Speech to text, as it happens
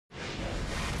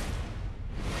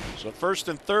So first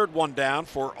and third, one down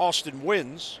for Austin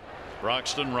Wynns.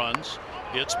 Broxton runs.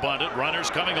 It's bunted.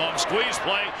 Runners coming on. Squeeze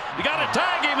play. You got to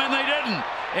tag him, and they didn't.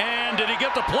 And did he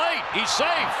get the plate? He's safe.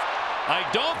 I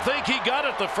don't think he got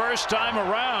it the first time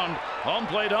around. Home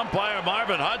plate umpire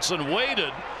Marvin Hudson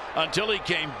waited until he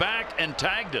came back and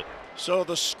tagged it. So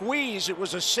the squeeze, it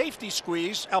was a safety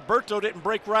squeeze. Alberto didn't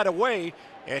break right away,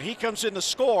 and he comes in to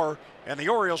score, and the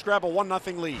Orioles grab a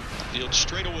 1-0 lead. Field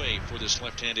straight away for this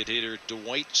left-handed hitter,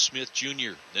 Dwight Smith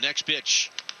Jr. The next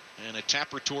pitch, and a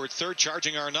tapper toward third,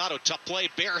 charging Arenado. Tough play,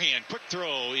 bare hand, quick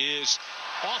throw is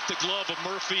off the glove of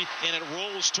Murphy, and it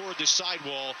rolls toward the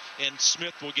sidewall, and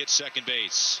Smith will get second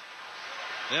base.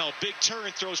 Now a big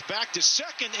turn, throws back to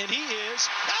second, and he is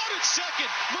out at second.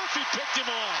 Murphy picked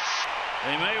him off.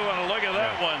 You may want to look at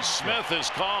that one. Smith is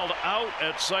called out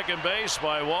at second base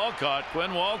by Walcott,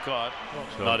 Quinn Walcott.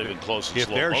 So not even close to if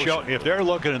slow they're motion. if they're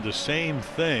looking at the same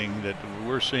thing that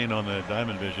we're seeing on the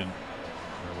Diamond Vision,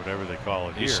 or whatever they call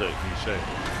it, He's here, safe. he's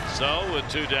safe. So with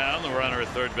two down, the runner at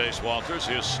third base, Walters.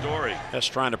 Here's Story. That's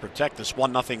trying to protect this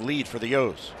 1-0 lead for the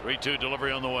O's. 3-2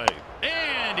 delivery on the way.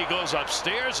 And he goes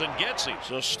upstairs and gets him.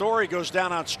 So Story goes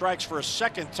down on strikes for a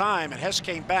second time, and Hess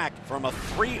came back from a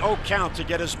 3-0 count to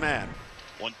get his man.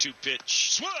 1-2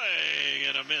 pitch, swing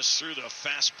and a miss through the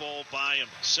fastball by him.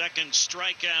 Second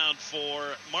strikeout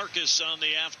for Marcus on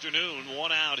the afternoon.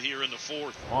 One out here in the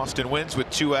fourth. Austin Wynns with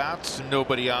 2 outs,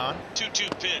 nobody on.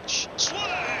 2-2 pitch, swing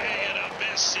and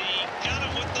a miss. He got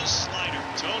him with the slider.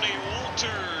 Tony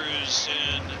Walters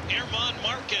and Herman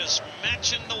Marcus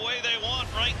matching the way they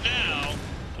want right now.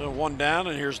 So one down,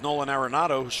 and here's Nolan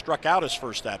Arenado, who struck out his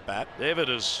first at-bat. David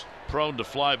is prone to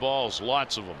fly balls,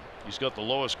 lots of them. He's got the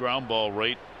lowest ground ball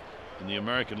rate in the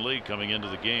American League coming into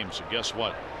the game. So guess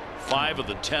what? 5 of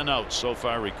the 10 outs so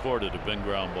far recorded have been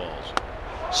ground balls.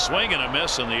 Swing and a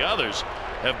miss, and the others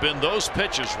have been those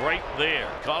pitches right there.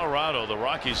 Colorado, the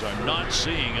Rockies are not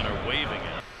seeing and are waving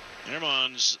it.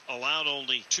 Herman's allowed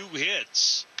only 2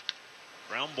 hits.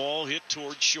 Ground ball hit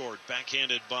toward short,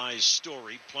 backhanded by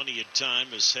Story. Plenty of time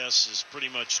as Hess is pretty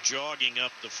much jogging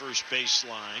up the first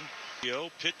baseline.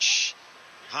 Pitch.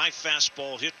 High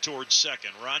fastball hit towards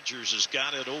second. Rogers has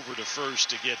got it over to first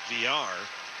to get VR.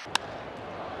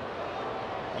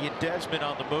 Ian Desmond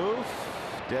on the move.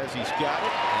 Desi's got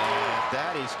it, and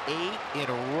that is 8 in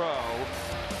a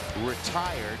row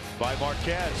retired by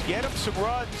Marquez. Get him some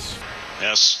runs.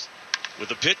 Hess with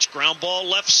a pitch, ground ball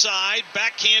left side,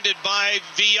 backhanded by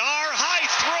VR. High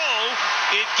throw.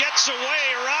 It gets away.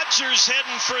 Rogers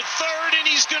heading for third, and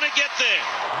he's going to get there.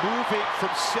 Moving from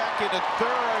second to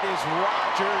third is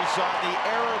Rogers on the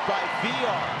error by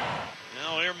VR.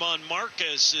 Now Herman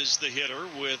Marquez is the hitter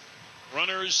with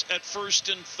runners at first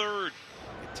and third.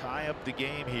 They tie up the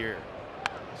game here.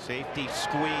 Safety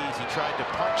squeeze. He tried to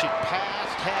punch it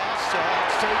past Hess, and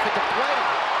safe at the plate.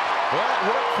 Well, it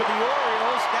worked for the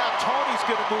Orioles. Now Tony's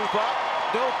going to move up.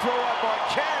 No throw on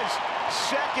Marquez.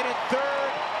 Second and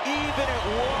third, even at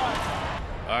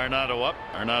 1. Arenado up.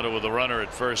 Arenado with a runner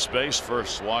at first base.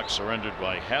 First walk surrendered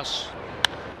by Hess.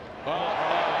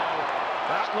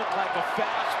 That looked like a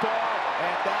fastball,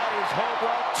 and that is home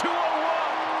run 201.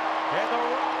 And the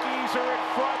Rockies are in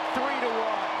front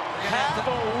 3-1. Half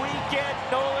a weekend,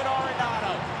 Nolan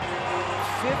Arenado.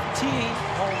 15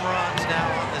 home runs now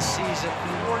on the season,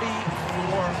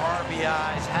 44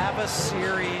 RBIs, have a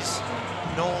series.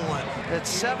 Nolan, that's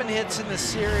 7 hits in the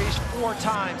series, 4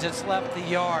 times it's left the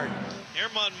yard.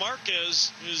 Herman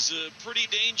Marquez is a pretty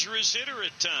dangerous hitter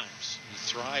at times. He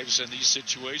thrives in these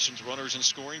situations, runners in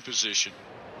scoring position.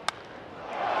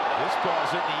 This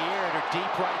ball's in the air to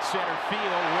deep right center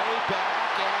field, way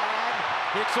back,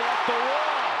 and it's off the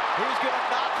wall. He's going to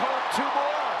knock home 2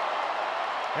 more.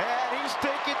 And he's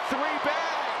taking 3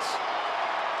 bags.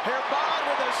 Herman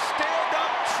with a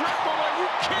stand-up triple. Are you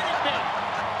kidding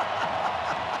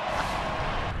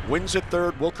me? Wins at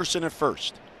third, Wilkerson at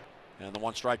first. And the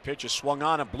 1-strike pitch is swung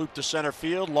on and blooped to center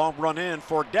field. Long run in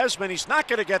for Desmond. He's not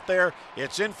going to get there.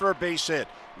 It's in for a base hit.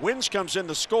 Wins comes in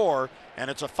to score, and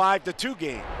it's a 5-2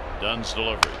 game. Dunn's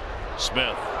delivery.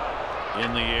 Smith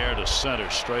in the air to center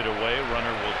straight away.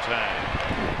 Runner will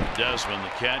tag. Desmond the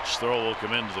catch. Throw will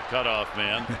come into the cutoff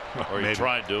man. Or he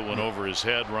tried to. Went over his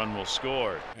head. Run will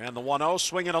score. And the 1-0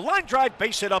 swinging a line drive,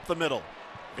 base hit up the middle.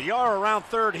 VR around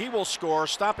third. He will score.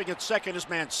 Stopping at second is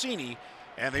Mancini.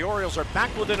 And the Orioles are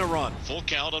back within a run. Full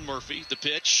count on Murphy. The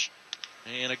pitch.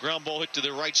 And a ground ball hit to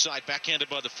the right side, backhanded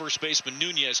by the first baseman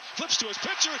Nunez. Flips to his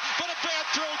pitcher, but a bad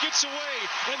throw gets away,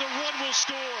 and the run will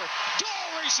score.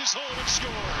 Dahl races home and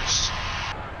scores.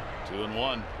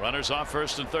 2-1. Runners off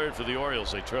first and third for the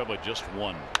Orioles. They trail by just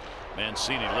 1.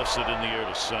 Mancini lifts it in the air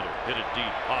to center. Hit it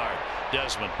deep, hard.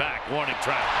 Desmond back, warning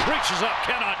track. Reaches up,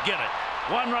 cannot get it.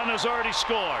 One run has already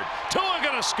scored. Two are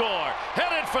going to score.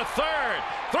 Headed for third.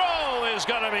 Throw is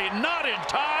going to be not in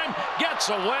time. Gets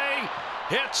away.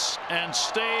 Hits and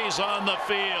stays on the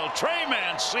field. Trey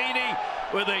Mancini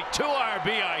with a 2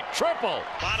 RBI triple.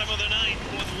 Bottom of the ninth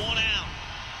with 1 out.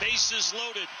 Bases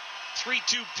loaded.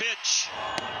 3-2 pitch.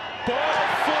 Ball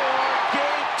 4,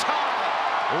 game time.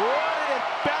 Running it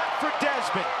back for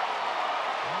Desmond.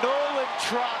 Nolan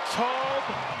trots home,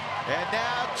 and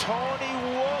now Tony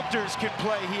Walters can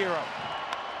play hero.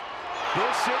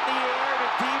 This in the air to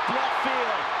deep left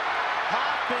field.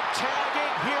 Hoffman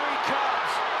tagging, here he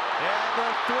comes. And the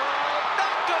throw,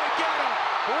 not gonna get him.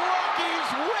 Rockies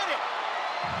win it.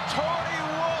 Tony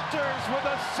Walters with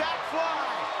a sac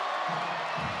fly.